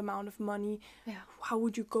big amount of money? How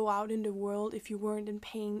would you go out in the world if you weren't in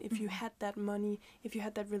pain, if you had that money, if you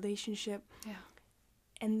had that relationship?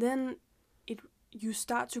 And then you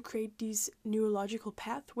start to create these neurological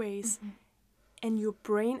pathways, and your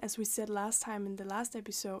brain, as we said last time in the last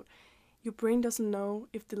episode, your brain doesn't know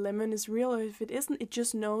if the lemon is real or if it isn't. It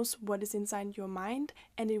just knows what is inside your mind,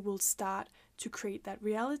 and it will start to create that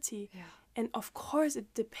reality. And of course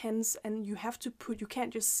it depends, and you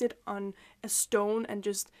can't just sit on a stone and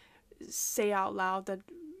just say out loud that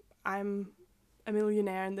I'm a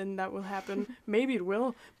millionaire and then that will happen. Maybe it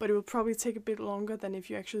will, but it will probably take a bit longer than if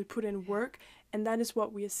you actually put in work. And that is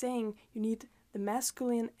what we are saying. You need the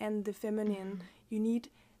masculine and the feminine. You need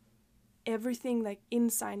everything like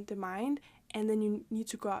inside the mind, and then you need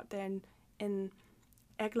to go out there and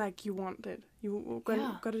act like you want it. You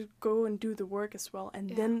gotta go and do the work as well, and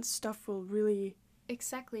then stuff will really...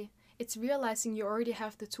 Exactly. It's realizing you already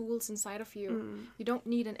have the tools inside of you. You don't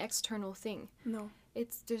need an external thing. No.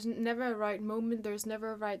 There's never a right moment, there's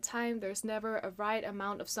never a right time, there's never a right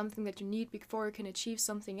amount of something that you need before you can achieve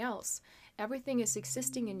something else. Everything is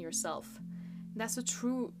existing in yourself. That's a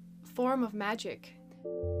true form of magic.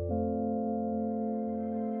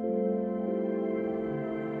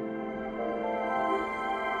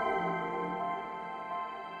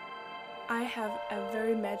 I have a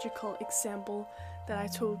very magical example that I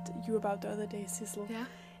told you about the other day, Sissel.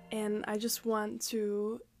 And I just want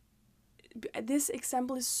to... This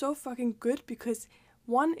example is so fucking good because,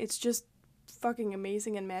 one, it's just fucking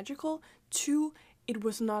amazing and magical. Two, it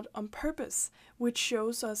was not on purpose, which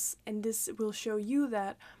shows us, and this will show you,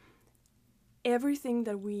 that everything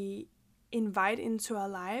that we invite into our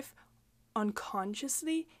life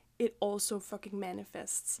unconsciously, it also fucking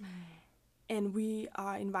manifests. And we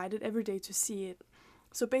are invited every day to see it.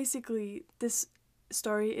 So basically, this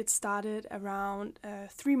story, it started around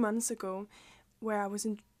 3 months ago, where I was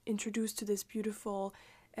introduced to this beautiful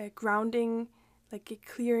grounding, like a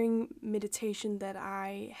clearing meditation that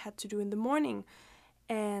I had to do in the morning.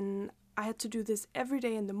 And I had to do this every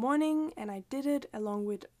day in the morning, and I did it along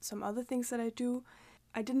with some other things that I do.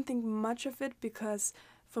 I didn't think much of it because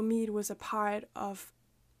for me it was a part of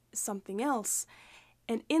something else.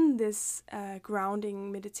 And in this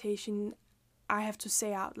grounding meditation, I have to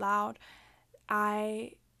say out loud,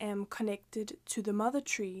 I am connected to the mother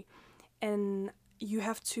tree. And you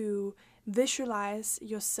have to visualize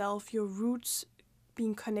yourself, your roots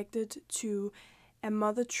being connected to a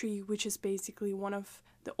mother tree, which is basically one of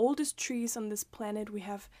the oldest trees on this planet. We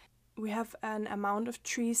have an amount of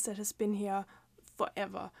trees that has been here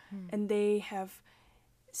forever, and they have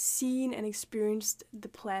seen and experienced the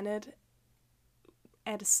planet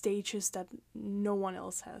at stages that no one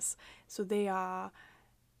else has. So they are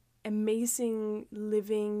amazing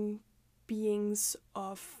living beings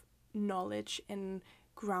of knowledge and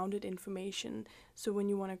grounded information. So when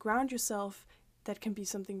you want to ground yourself, that can be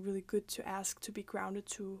something really good to ask to be grounded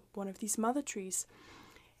to one of these mother trees.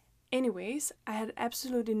 Anyways, I had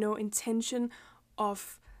absolutely no intention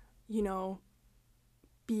of,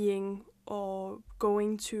 being or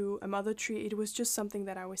going to a mother tree. It was just something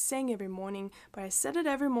that I was saying every morning, but I said it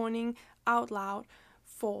every morning out loud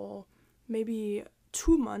for maybe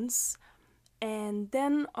 2 months. And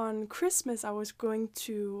then on Christmas, I was going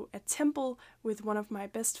to a temple with one of my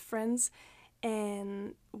best friends,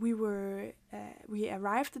 and we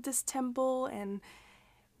arrived at this temple, and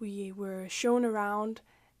we were shown around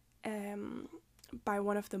by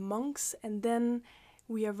one of the monks. And then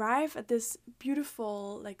we arrive at this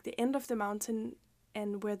beautiful, like the end of the mountain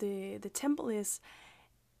and where the temple is,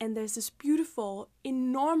 and there's this beautiful,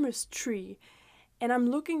 enormous tree. And I'm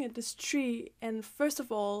looking at this tree, and first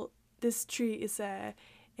of all, this tree is a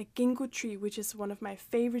ginkgo tree, which is one of my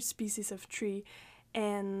favorite species of tree.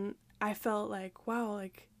 And I felt like, wow,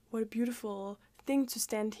 like what a beautiful thing to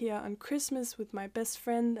stand here on Christmas with my best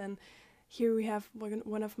friend, and here we have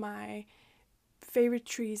one of my favorite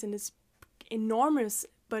trees, and it's enormous,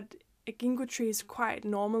 but a ginkgo tree is quite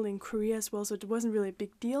normal in Korea as well, so it wasn't really a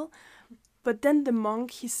big deal. But then the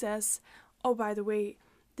monk, he says, oh, by the way,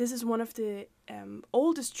 this is one of the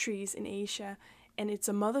oldest trees in Asia, and it's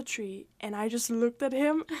a mother tree. And I just looked at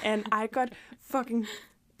him, and I got fucking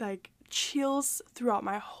like chills throughout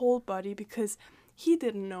my whole body, because he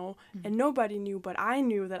didn't know, and nobody knew, but I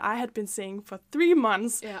knew that I had been saying for 3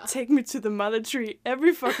 months, take me to the mother tree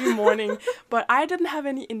every fucking morning. But I didn't have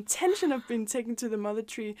any intention of being taken to the mother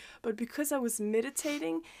tree, but because I was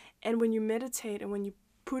meditating, and when you meditate and when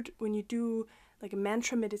you do like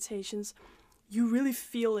mantra meditations, you really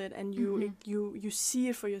feel it, and you see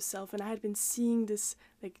it for yourself. And I had been seeing this,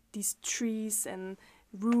 like these trees and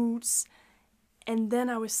roots, and then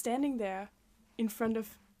I was standing there in front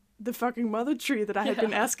of the fucking mother tree that I had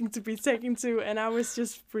been asking to be taken to, and I was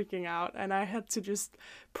just freaking out, and I had to just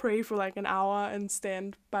pray for like an hour and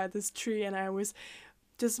stand by this tree, and I was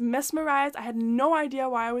just mesmerized. I had no idea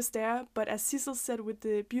why I was there, but as Sissel said with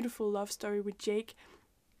the beautiful love story with Jake,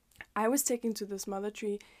 I was taken to this mother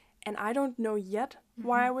tree, and I don't know yet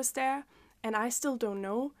why I was there, and I still don't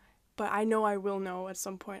know, but I know I will know at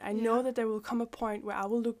some point. I know that there will come a point where I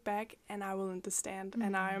will look back and I will understand,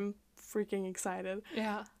 and I'm freaking excited.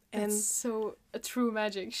 Yeah. And it's so a true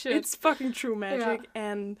magic shit. It's fucking true magic,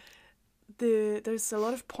 and there's a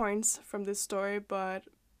lot of points from this story, but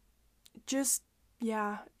just,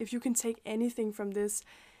 if you can take anything from this,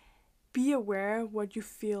 be aware what you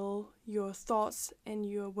feel, your thoughts,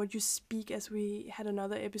 and what you speak, as we had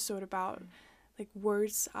another episode about, like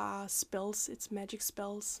words are spells, it's magic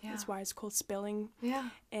spells, that's why it's called spelling.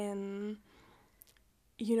 And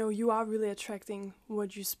you know, you are really attracting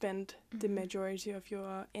what you spend the majority of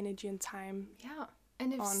your energy and time. Yeah,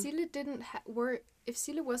 and if Sille if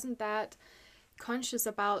Sille wasn't that conscious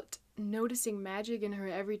about noticing magic in her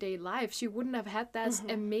everyday life, she wouldn't have had that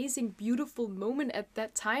amazing, beautiful moment at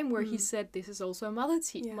that time where he said, "This is also a mother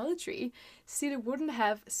tree." Sille wouldn't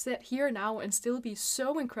have sat here now and still be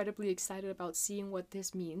so incredibly excited about seeing what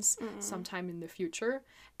this means sometime in the future.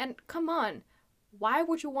 And come on. Why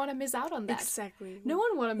would you want to miss out on that? Exactly. No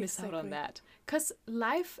one want to miss out on that. Because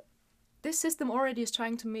life, this system already is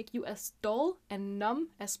trying to make you as dull and numb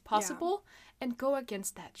as possible, and go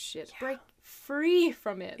against that shit. Break free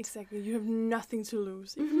from it. Exactly. You have nothing to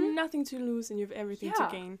lose. You have nothing to lose, and you have everything to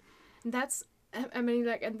gain. And that's, I mean,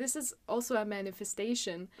 like, and this is also a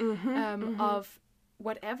manifestation of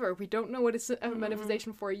whatever. We don't know what it's a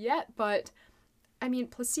manifestation for yet, but I mean,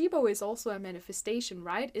 placebo is also a manifestation,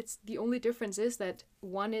 right? It's the only difference is that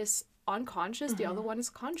one is unconscious, the other one is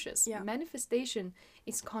conscious. Manifestation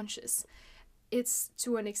is conscious. It's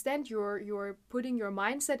to an extent you're putting your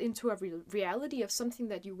mindset into a reality of something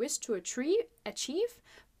that you wish to achieve,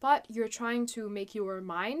 but you're trying to make your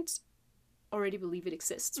mind already believe it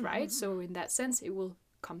exists, right? So in that sense, it will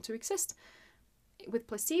come to exist. With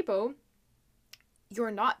placebo,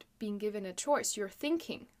 you're not being given a choice. You're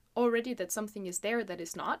thinking already that something is there that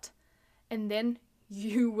is not, and then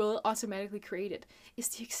you will automatically create it. It's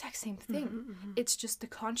the exact same thing. It's just the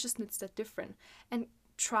consciousness that's different. And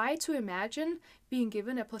try to imagine being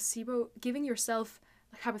given a placebo, giving yourself,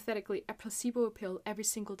 like, hypothetically, a placebo pill every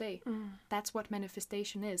single day. That's what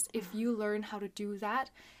manifestation is. If you learn how to do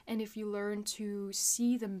that, and if you learn to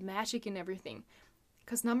see the magic in everything,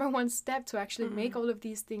 because number one step to actually make all of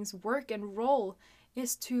these things work and roll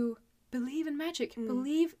is to believe in magic.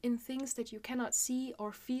 Believe in things that you cannot see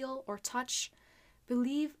or feel or touch.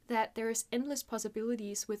 Believe that there is endless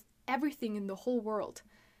possibilities with everything in the whole world.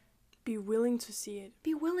 Be willing to see it.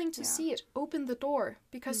 Be willing to see it. Open the door,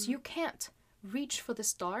 because you can't reach for the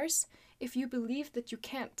stars if you believe that you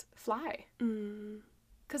can't fly.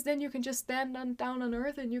 Because then you can just stand down on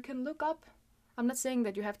Earth and you can look up. I'm not saying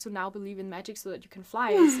that you have to now believe in magic so that you can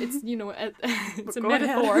fly. It's you know, it's a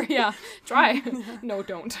metaphor. Yeah, try. No,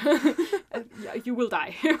 don't. You will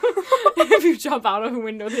die if you jump out of a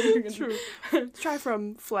window. Then you can. True. Try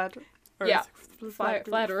from flat Earth. Yeah,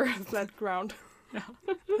 flat Earth, flat ground. Yeah,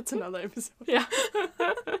 that's another episode. Yeah.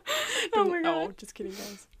 Oh my god. Oh, just kidding,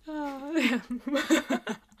 guys.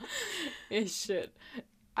 Yeah, shit.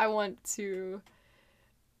 I want to.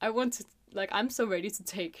 Like, I'm so ready to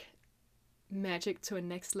take magic to a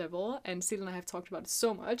next level, and Sille and I have talked about it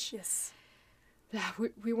so much. Yes. Yeah,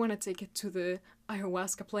 we want to take it to the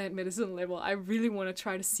ayahuasca plant medicine level. I really want to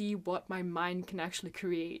try to see what my mind can actually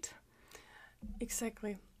create.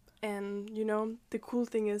 Exactly. And, you know, the cool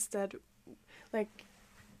thing is that, like,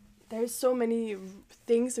 there's so many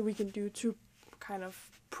things that we can do to kind of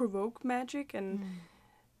provoke magic, and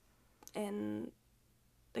and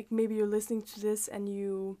like maybe you're listening to this and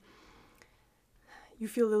you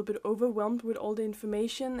feel a little bit overwhelmed with all the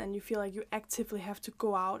information, and you feel like you actively have to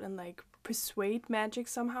go out and like persuade magic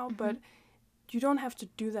somehow, but you don't have to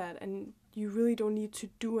do that, and you really don't need to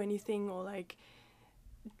do anything or like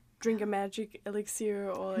drink a magic elixir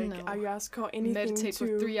or like ayahuasca or anything. Meditate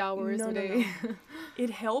for 3 hours a day. No.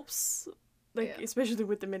 It helps, like especially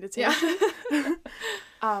with the meditation.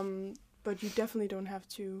 But you definitely don't have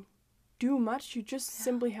to do much. You just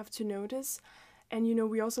simply have to notice. And you know,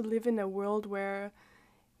 we also live in a world where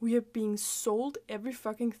we are being sold every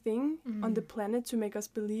fucking thing on the planet to make us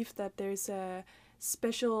believe that there's a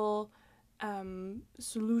special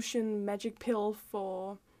solution, magic pill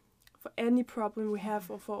for any problem we have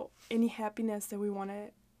or for any happiness that we want to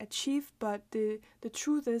achieve. But the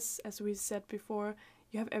truth is, as we said before,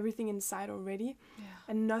 you have everything inside already,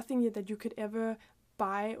 and nothing that you could ever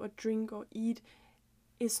buy or drink or eat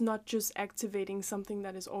is not just activating something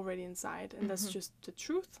that is already inside, and that's just the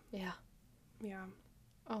truth. Yeah.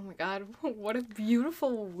 Oh my god, what a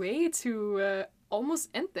beautiful way to almost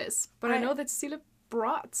end this. But I know that Sille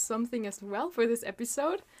brought something as well for this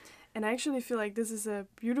episode. And I actually feel like this is a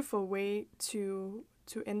beautiful way to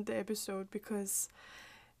end the episode, because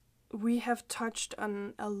we have touched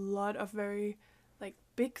on a lot of very like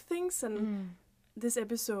big things, and this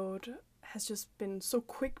episode has just been so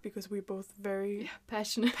quick because we're both very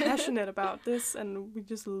passionate about this, and we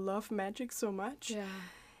just love magic so much.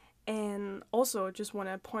 And also just want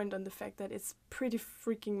to point on the fact that it's pretty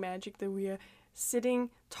freaking magic that we are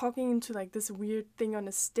sitting talking into like this weird thing on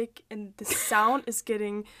a stick, and the sound is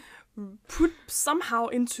getting put somehow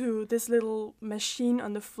into this little machine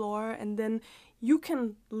on the floor, and then you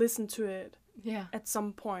can listen to it at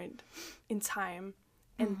some point in time,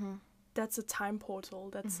 and that's a time portal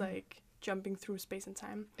that's like jumping through space and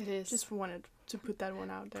time. It is. Just wanted to put that one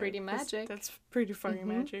out there. Pretty magic. That's pretty fucking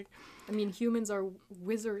magic. I mean, humans are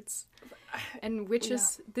wizards, and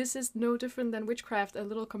witches. This is no different than witchcraft, a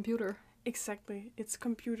little computer. Exactly. It's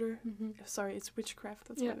computer. Sorry, it's witchcraft.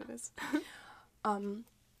 That's what it is.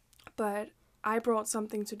 But I brought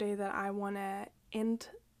something today that I want to end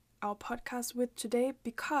our podcast with today,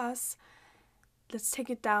 because let's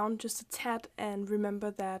take it down just a tad and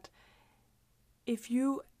remember that if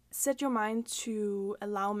you set your mind to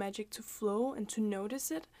allow magic to flow and to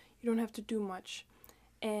notice it, you don't have to do much.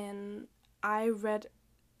 And I read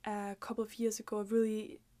a couple of years ago a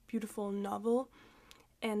really beautiful novel,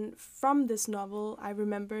 and from this novel I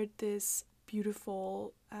remembered this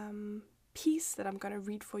beautiful piece that I'm gonna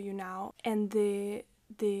read for you now. And the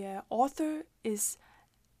author is,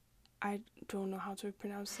 I don't know how to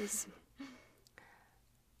pronounce this.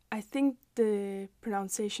 I think the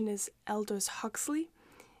pronunciation is Aldous Huxley,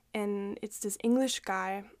 and it's this English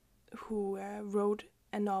guy who wrote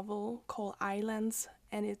a novel called Islands,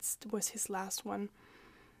 and it was his last one.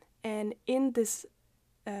 And in this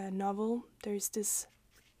novel, there's this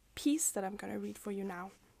piece that I'm gonna read for you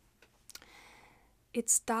now.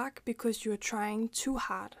 It's dark because you are trying too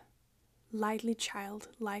hard. Lightly, child,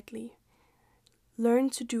 lightly. Learn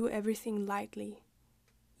to do everything lightly.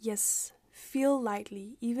 Yes, feel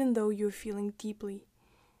lightly, even though you're feeling deeply.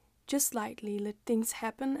 Just lightly let things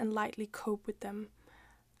happen and lightly cope with them.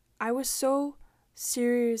 I was so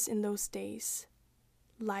serious in those days.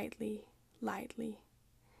 Lightly, lightly.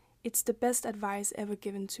 It's the best advice ever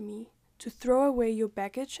given to me. To throw away your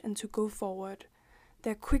baggage and to go forward.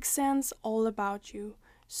 There are quicksands all about you,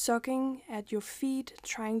 sucking at your feet,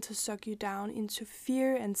 trying to suck you down into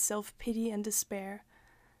fear and self-pity and despair.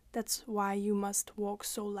 That's why you must walk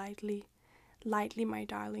so lightly. Lightly, my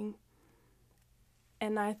darling.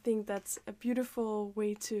 And I think that's a beautiful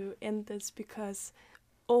way to end this, because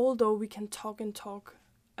although we can talk and talk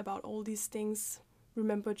about all these things,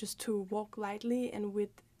 remember just to walk lightly, and with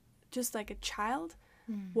just like a child,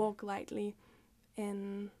 walk lightly.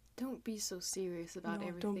 And don't be so serious about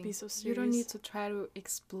everything. Don't be so serious. You don't need to try to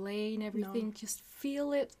explain everything. No. Just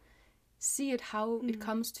feel it, see it how it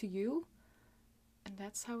comes to you, and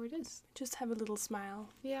that's how it is. Just have a little smile.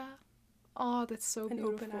 Yeah. Oh, that's so beautiful.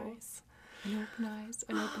 And open eyes. An open eyes,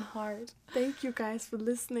 an open heart. Thank you guys for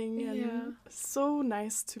listening. And so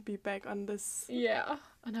nice to be back on this. Yeah,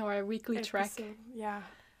 on our weekly track. Yeah,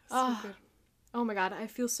 so good. Oh my god, I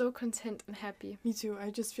feel so content and happy. Me too. I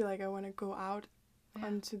just feel like I want to go out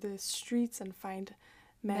onto the streets and find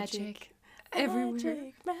magic.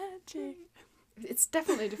 Everywhere. Magic. It's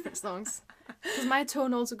definitely different songs. Because my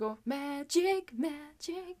tone also go, magic,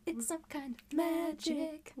 magic, it's some kind of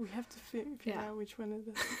magic. We have to figure out which one it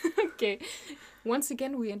is. Okay. Once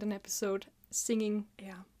again, we end an episode singing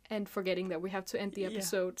and forgetting that we have to end the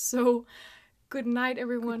episode. So Good night,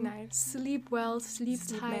 everyone. Good night. Sleep well, sleep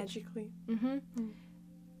tight. magically.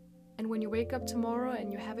 And when you wake up tomorrow and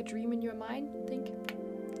you have a dream in your mind, think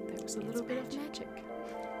there was a little bit of magic.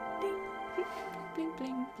 Ding. Bling,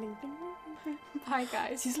 bling. Bling, bling. Bye,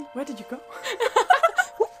 guys. Cecil, where did you go?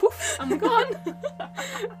 Poof, I'm gone.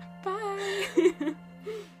 Bye.